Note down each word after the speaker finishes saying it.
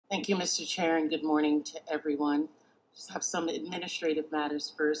Thank you, Mr. Chair, and good morning to everyone. Just have some administrative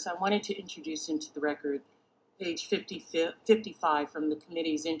matters first. I wanted to introduce into the record page 55 from the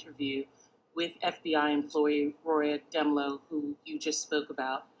committee's interview with FBI employee Roya Demlow, who you just spoke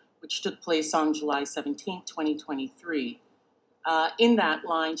about, which took place on July 17, 2023. In that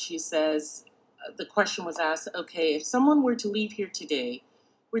line, she says, the question was asked, okay, if someone were to leave here today,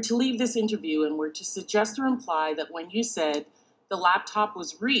 were to leave this interview and were to suggest or imply that when you said the laptop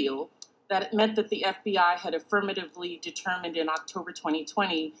was real, that it meant that the FBI had affirmatively determined in October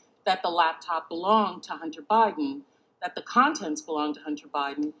 2020 that the laptop belonged to Hunter Biden, that the contents belonged to Hunter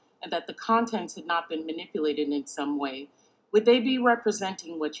Biden, and that the contents had not been manipulated in some way, would they be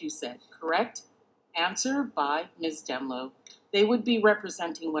representing what you said, correct? Answer by Ms. Demlow. They would be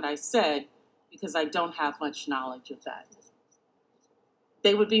representing what I said because I don't have much knowledge of that.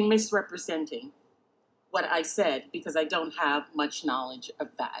 They would be misrepresenting what I said because I don't have much knowledge of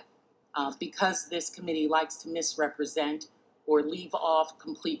that. Because this committee likes to misrepresent or leave off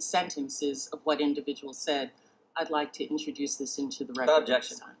complete sentences of what individuals said, I'd like to introduce this into the record.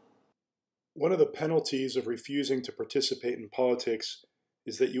 Objection. One of the penalties of refusing to participate in politics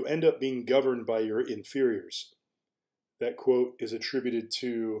is that you end up being governed by your inferiors. That quote is attributed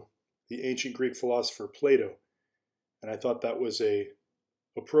to the ancient Greek philosopher Plato, and I thought that was an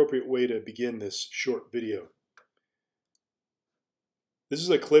appropriate way to begin this short video. This is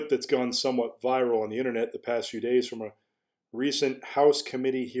a clip that's gone somewhat viral on the internet the past few days from a recent House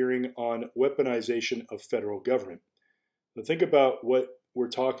committee hearing on weaponization of federal government. But think about what we're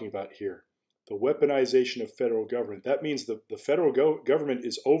talking about here. The weaponization of federal government. That means the federal government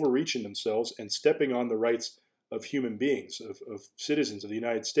is overreaching themselves and stepping on the rights of human beings, of citizens of the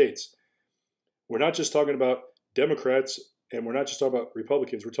United States. We're not just talking about Democrats and we're not just talking about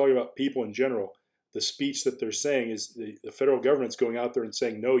Republicans. We're talking about people in general. The speech that they're saying is the federal government's going out there and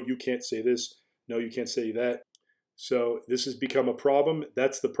saying, no, you can't say this. No, you can't say that. So this has become a problem.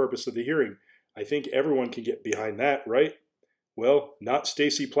 That's the purpose of the hearing. I think everyone can get behind that, right? Well, not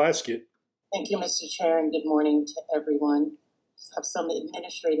Stacey Plaskett. Thank you, Mr. Chair, and good morning to everyone. Just have some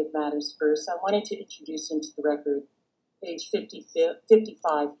administrative matters first. I wanted to introduce into the record page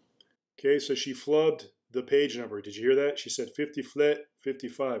 55. Okay, so she flubbed the page number. Did you hear that? She said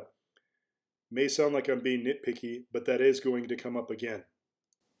 55. May sound like I'm being nitpicky, but that is going to come up again.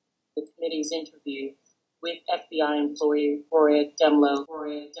 The committee's interview with FBI employee Roya Demlow.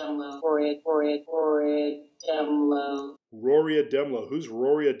 Roya Demlow. Who's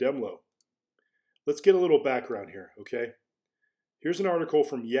Roya Demlow? Let's get a little background here, okay? Here's an article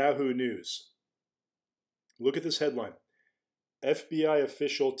from Yahoo News. Look at this headline. FBI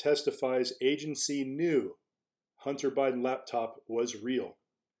official testifies agency knew Hunter Biden laptop was real.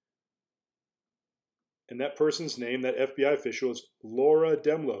 And that person's name, that FBI official, is Laura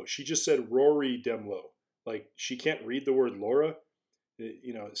Demlow. She just said Rory Demlow. Like, she can't read the word Laura.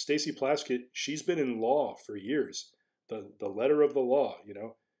 You know, Stacey Plaskett, she's been in law for years. The letter of the law, you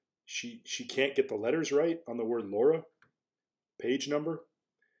know. She can't get the letters right on the word Laura. Page number.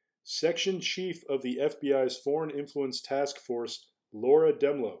 Section Chief of the FBI's Foreign Influence Task Force, Laura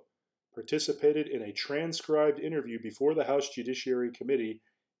Demlow, participated in a transcribed interview before the House Judiciary Committee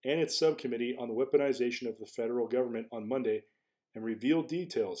and its subcommittee on the weaponization of the federal government on Monday and revealed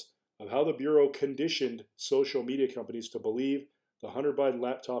details of how the Bureau conditioned social media companies to believe the Hunter Biden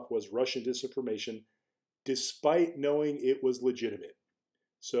laptop was Russian disinformation despite knowing it was legitimate.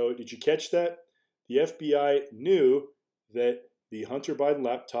 So did you catch that? The FBI knew that the Hunter Biden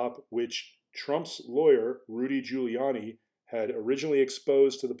laptop, which Trump's lawyer, Rudy Giuliani, had originally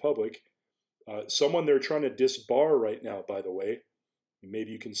exposed to the public, someone they're trying to disbar right now, by the way,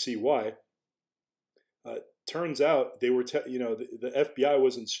 maybe you can see why. Turns out they were, the FBI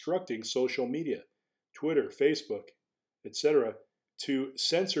was instructing social media, Twitter, Facebook, etc., to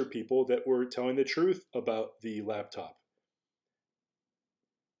censor people that were telling the truth about the laptop.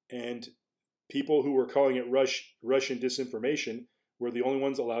 And people who were calling it Russian disinformation were the only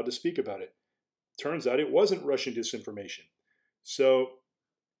ones allowed to speak about it. Turns out it wasn't Russian disinformation. So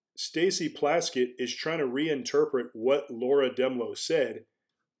Stacey Plaskett is trying to reinterpret what Laura Demlow said,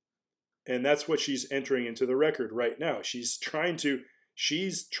 and that's what she's entering into the record right now. She's trying to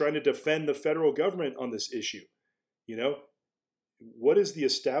defend the federal government on this issue. You know, what is the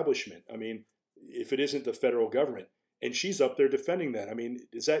establishment? I mean, if it isn't the federal government, and she's up there defending that. I mean,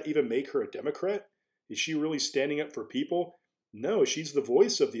 does that even make her a Democrat? Is she really standing up for people? No, she's the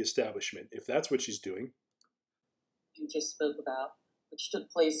voice of the establishment, if that's what she's doing. You just spoke about, which took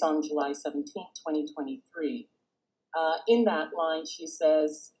place on July 17, 2023. In that line, she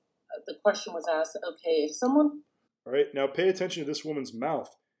says, the question was asked, okay, if someone... All right, now pay attention to this woman's mouth.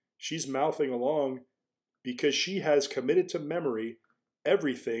 She's mouthing along because she has committed to memory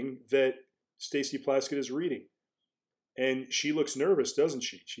everything that Stacey Plaskett is reading. And she looks nervous, doesn't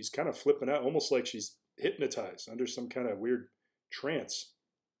she? She's kind of flipping out, almost like she's hypnotized under some kind of weird trance.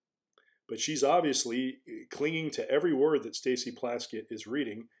 But she's obviously clinging to every word that Stacey Plaskett is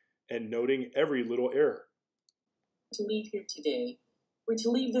reading and noting every little error. To leave here today, we're to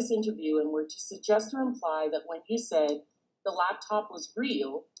leave this interview and we're to suggest or imply that when you said the laptop was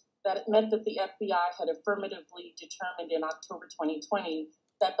real, that it meant that the FBI had affirmatively determined in October 2020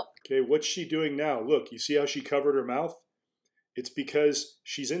 that the... Okay, what's she doing now? Look, you see how she covered her mouth? It's because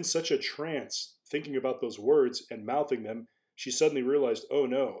she's in such a trance thinking about those words and mouthing them. She suddenly realized, oh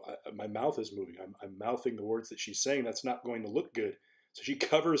no, my mouth is moving. I'm mouthing the words that she's saying. That's not going to look good. So she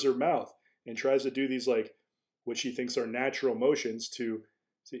covers her mouth and tries to do these, like, what she thinks are natural motions to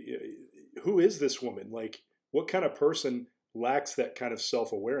who is this woman? Like, what kind of person lacks that kind of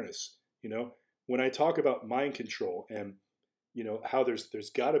self-awareness? When I talk about mind control and, how there's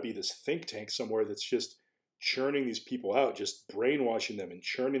got to be this think tank somewhere that's just churning these people out, just brainwashing them and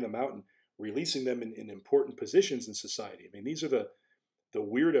churning them out and releasing them in important positions in society. I mean, these are the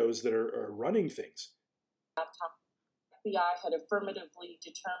weirdos that are running things. The FBI had affirmatively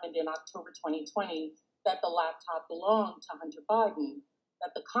determined in October 2020 that the laptop belonged to Hunter Biden,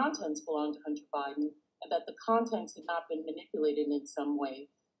 that the contents belonged to Hunter Biden, and that the contents had not been manipulated in some way.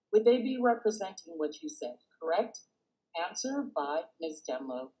 Would they be representing what you said, correct? Answer by Ms.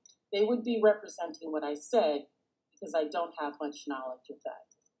 Demlow. They would be representing what I said because I don't have much knowledge of that.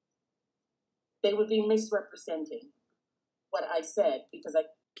 They would be misrepresenting what I said because I...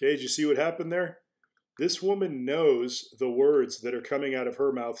 Okay, did you see what happened there? This woman knows the words that are coming out of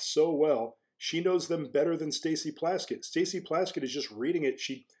her mouth so well. She knows them better than Stacey Plaskett. Stacey Plaskett is just reading it.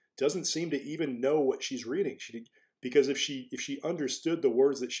 She doesn't seem to even know what she's reading. Because if she understood the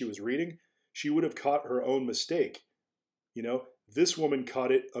words that she was reading, she would have caught her own mistake. This woman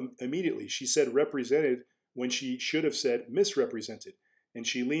caught it immediately. She said represented when she should have said misrepresented. And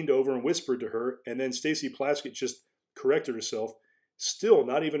she leaned over and whispered to her, and then Stacey Plaskett just corrected herself. Still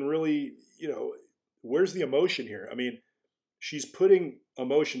not even really, where's the emotion here? I mean, she's putting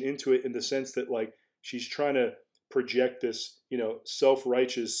emotion into it in the sense that, like, she's trying to project this,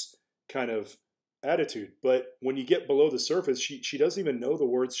 self-righteous kind of attitude. But when you get below the surface, she doesn't even know the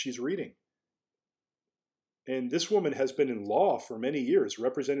words she's reading. And this woman has been in law for many years,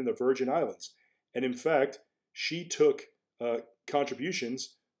 representing the Virgin Islands. And in fact, she took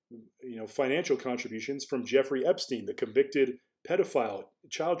contributions, financial contributions from Jeffrey Epstein, the convicted pedophile,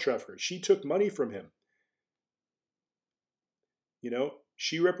 child trafficker. She took money from him.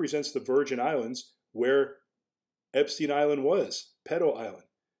 She represents the Virgin Islands where Epstein Island was, pedo island.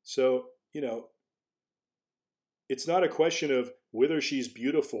 So, it's not a question of whether she's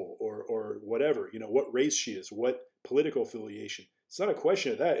beautiful or whatever, what race she is, what political affiliation. It's not a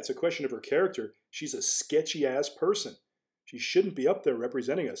question of that. It's a question of her character. She's a sketchy ass person. She shouldn't be up there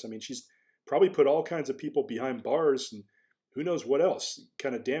representing us. I mean, she's probably put all kinds of people behind bars and who knows what else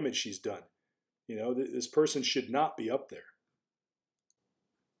kind of damage she's done. This person should not be up there.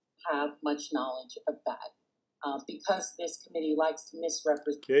 Have much knowledge of that because this committee likes to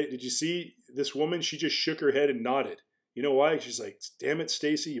misrepresent. Okay, did you see this woman? She just shook her head and nodded. You know why? She's like, damn it,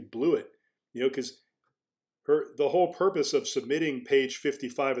 Stacey, you blew it. Because the whole purpose of submitting page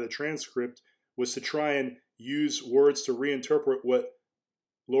 55 of the transcript was to try and use words to reinterpret what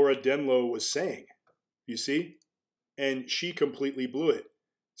Laura Denlow was saying, you see? And she completely blew it.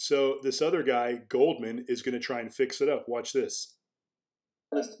 So this other guy, Goldman, is going to try and fix it up. Watch this.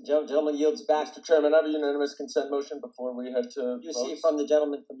 Mr. Gentleman yields back. Mr. Chairman, I have a unanimous consent motion before we head to You votes. see from the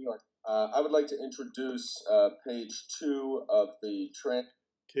gentleman from New York. I would like to introduce page 2 of the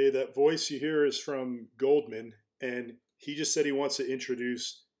Okay, that voice you hear is from Goldman, and he just said he wants to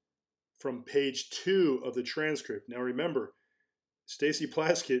introduce from page 2 of the transcript. Now remember, Stacey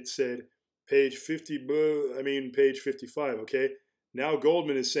Plaskett said page 55, okay? Now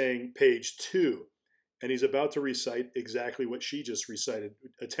Goldman is saying page 2, and he's about to recite exactly what she just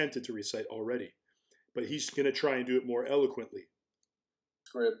attempted to recite already. But he's going to try and do it more eloquently.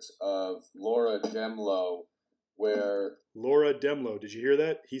 Script of Laura Demlow, where... Laura Demlow, did you hear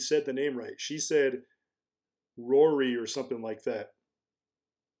that? He said the name right. She said Rory or something like that.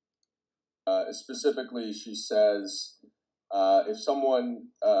 Specifically, she says,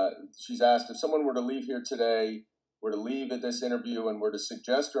 she's asked, if someone were to leave here today, were to leave at this interview and were to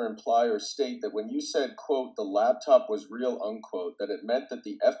suggest or imply or state that when you said, quote, the laptop was real, unquote, that it meant that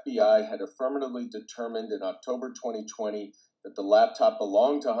the FBI had affirmatively determined in October 2020 that the laptop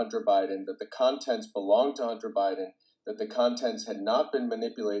belonged to Hunter Biden, that the contents belonged to Hunter Biden, that the contents had not been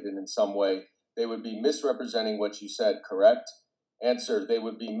manipulated in some way, they would be misrepresenting what you said, correct? Answer, they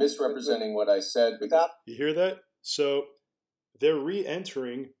would be misrepresenting what I said because... You hear that? So they're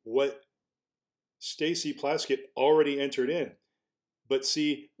re-entering what Stacey Plaskett already entered in. But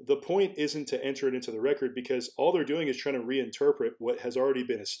see, the point isn't to enter it into the record because all they're doing is trying to reinterpret what has already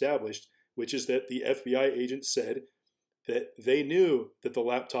been established, which is that the FBI agent said that they knew that the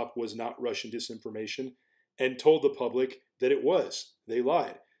laptop was not Russian disinformation and told the public that it was. They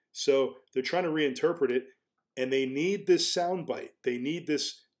lied. So they're trying to reinterpret it, and they need this soundbite. They need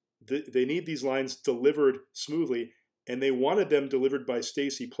these lines delivered smoothly, and they wanted them delivered by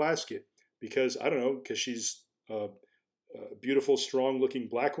Stacey Plaskett because, I don't know, because she's a beautiful, strong-looking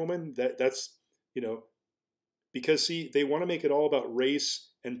black woman. That's, you know, because, see, they want to make it all about race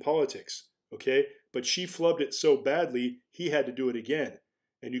and politics, okay? But she flubbed it so badly, he had to do it again.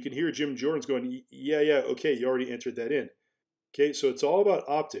 And you can hear Jim Jordan's going, yeah, okay, you already entered that in. Okay, so it's all about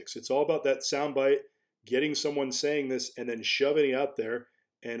optics. It's all about that soundbite, getting someone saying this and then shoving it out there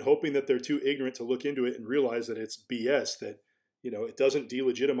and hoping that they're too ignorant to look into it and realize that it's BS, that, you know, it doesn't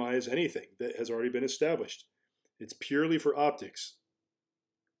delegitimize anything that has already been established. It's purely for optics.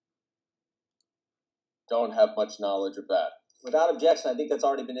 Don't have much knowledge of that. Without objection, I think that's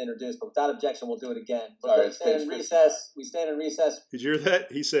already been introduced, but without objection, we'll do it again. Sorry, We stand in recess. We stand in recess. Did you hear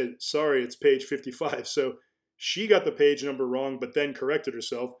that? He said, sorry, it's page 55. So she got the page number wrong, but then corrected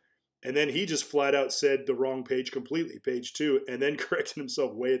herself. And then he just flat out said the wrong page completely, page 2, and then corrected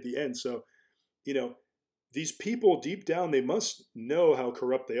himself way at the end. So, you know, these people deep down, they must know how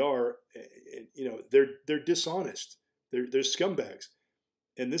corrupt they are. You know, they're dishonest. They're scumbags.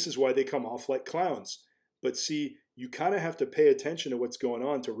 And this is why they come off like clowns. But see, you kind of have to pay attention to what's going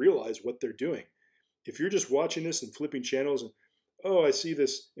on to realize what they're doing. If you're just watching this and flipping channels and, oh, I see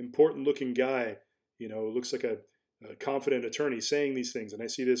this important looking guy, you know, looks like a confident attorney saying these things. And I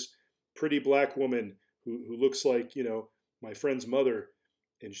see this pretty black woman who looks like, you know, my friend's mother.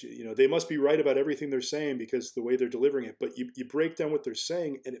 And, she, you know, they must be right about everything they're saying because the way they're delivering it. But you break down what they're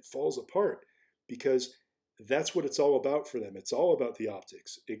saying and it falls apart because that's what it's all about for them. It's all about the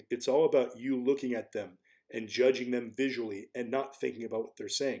optics. It's all about you looking at them and judging them visually and not thinking about what they're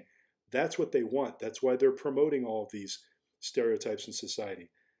saying. That's what they want. That's why they're promoting all of these stereotypes in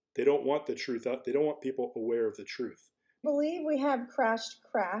society. They don't want the truth out. They don't want people aware of the truth. I believe we have crashed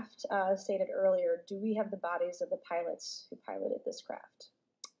craft, stated earlier. Do we have the bodies of the pilots who piloted this craft?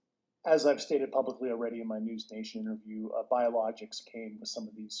 As I've stated publicly already in my News Nation interview, Biologics came with some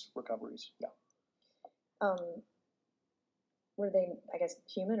of these recoveries. Yeah. Were they, I guess,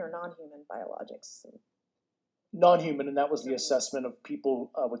 human or non-human biologics? Non-human, and that was the assessment of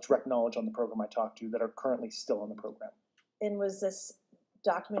people with direct knowledge on the program I talked to that are currently still on the program. And was this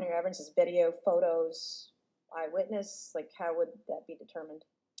documentary evidence, this video, photos, eyewitness? Like, how would that be determined?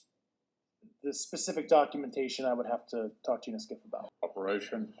 The specific documentation I would have to talk to you and Skip about.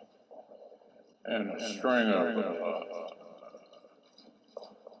 Operation and a string of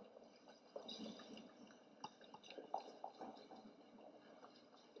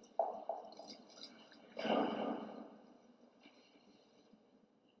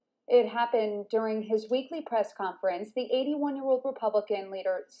It happened during his weekly press conference. The 81-year-old Republican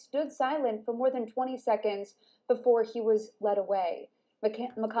leader stood silent for more than 20 seconds before he was led away.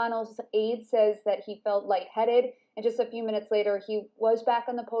 McConnell's aide says that he felt lightheaded, and just a few minutes later, he was back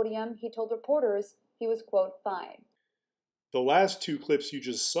on the podium. He told reporters he was, quote, fine. The last two clips you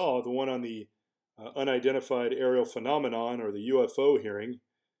just saw, the one on the unidentified aerial phenomenon or the UFO hearing,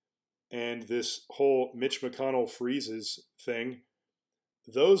 and this whole Mitch McConnell freezes thing,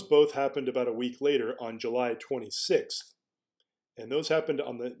 those both happened about a week later on July 26th. And those happened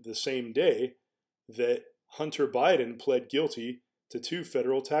on the same day that Hunter Biden pled guilty to 2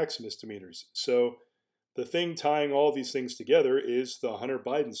 federal tax misdemeanors. So the thing tying all these things together is the Hunter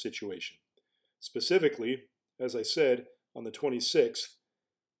Biden situation. Specifically, as I said, on the 26th,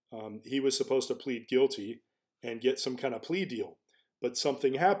 he was supposed to plead guilty and get some kind of plea deal. But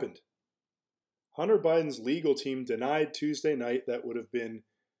something happened. Hunter Biden's legal team denied Tuesday night, that would have been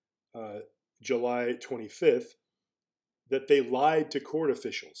July 25th, that they lied to court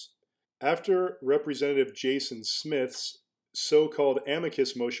officials. After Representative Jason Smith's so-called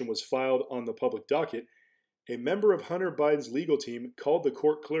amicus motion was filed on the public docket, a member of Hunter Biden's legal team called the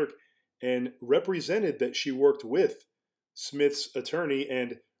court clerk and represented that she worked with Smith's attorney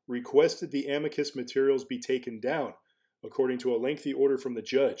and requested the amicus materials be taken down, according to a lengthy order from the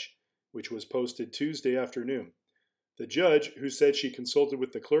judge, which was posted Tuesday afternoon. The judge, who said she consulted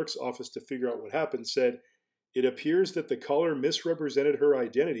with the clerk's office to figure out what happened, said, "It appears that the caller misrepresented her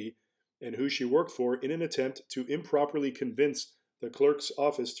identity and who she worked for in an attempt to improperly convince the clerk's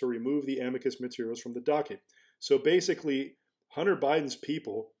office to remove the amicus materials from the docket. So basically, Hunter Biden's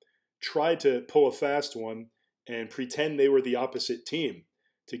people tried to pull a fast one and pretend they were the opposite team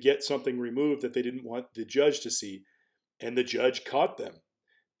to get something removed that they didn't want the judge to see. And the judge caught them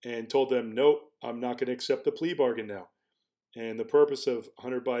and told them, nope, I'm not going to accept the plea bargain now. And the purpose of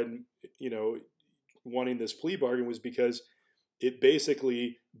Hunter Biden, wanting this plea bargain was because it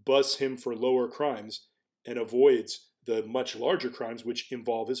basically busts him for lower crimes and avoids the much larger crimes which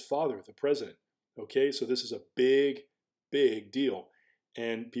involve his father, the president. Okay, so this is a big, big deal.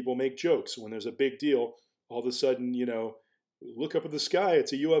 And people make jokes. When there's a big deal, all of a sudden, look up at the sky,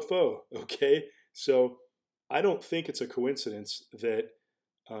 it's a UFO. Okay, so I don't think it's a coincidence that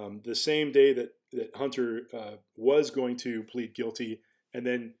the same day that Hunter was going to plead guilty and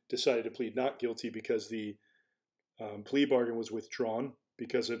then decided to plead not guilty because the plea bargain was withdrawn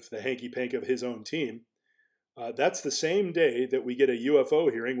because of the hanky-pank of his own team, that's the same day that we get a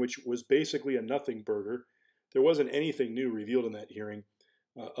UFO hearing, which was basically a nothing burger. There wasn't anything new revealed in that hearing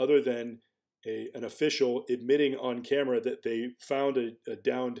other than an official admitting on camera that they found a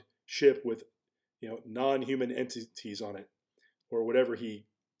downed ship with non-human entities on it, or whatever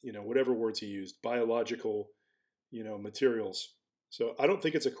whatever words he used, biological materials. So I don't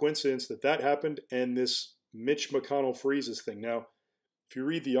think it's a coincidence that happened and this Mitch McConnell freezes thing. Now, if you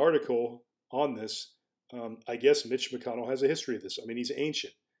read the article on this, I guess Mitch McConnell has a history of this. I mean, he's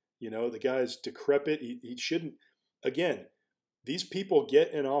ancient. The guy's decrepit. He shouldn't. Again, these people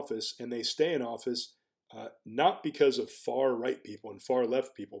get in office and they stay in office not because of far right people and far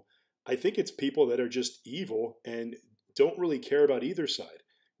left people. I think it's people that are just evil and don't really care about either side.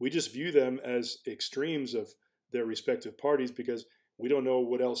 We just view them as extremes of their respective parties because we don't know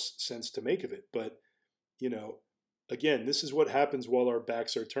what else sense to make of it. But, again, this is what happens while our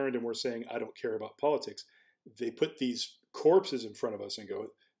backs are turned and we're saying, I don't care about politics. They put these corpses in front of us and go,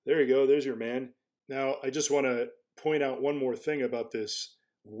 there you go, there's your man. Now, I just want to point out one more thing about this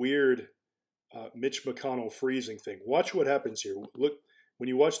weird Mitch McConnell freezing thing. Watch what happens here. Look, when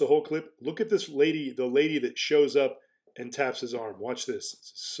you watch the whole clip, look at this lady, the lady that shows up and taps his arm. Watch this.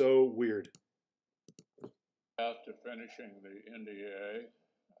 It's so weird. After finishing the NDA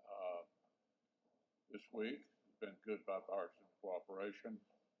this week, it's been good bipartisan cooperation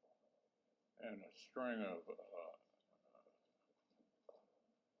and a string of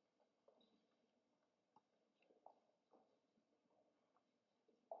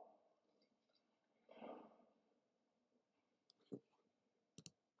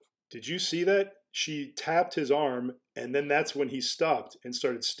Did you see that? She tapped his arm, and then that's when he stopped and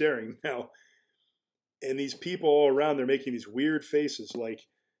started staring. Now, and these people all around, they're making these weird faces, like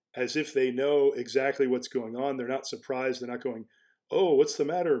as if they know exactly what's going on. They're not surprised. They're not going, oh, what's the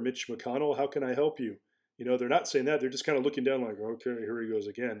matter, Mitch McConnell? How can I help you? They're not saying that. They're just kind of looking down like, okay, here he goes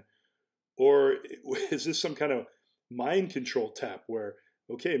again. Or is this some kind of mind control tap where,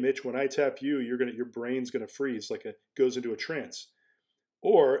 okay, Mitch, when I tap you, your brain's going to freeze, like it goes into a trance.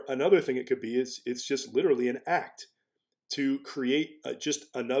 Or another thing it could be is it's just literally an act to create just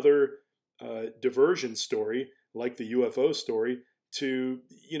another diversion story like the UFO story to,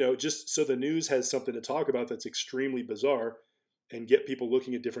 just so the news has something to talk about that's extremely bizarre and get people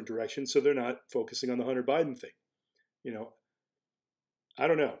looking at different directions so they're not focusing on the Hunter Biden thing. I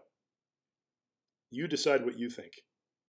don't know. You decide what you think.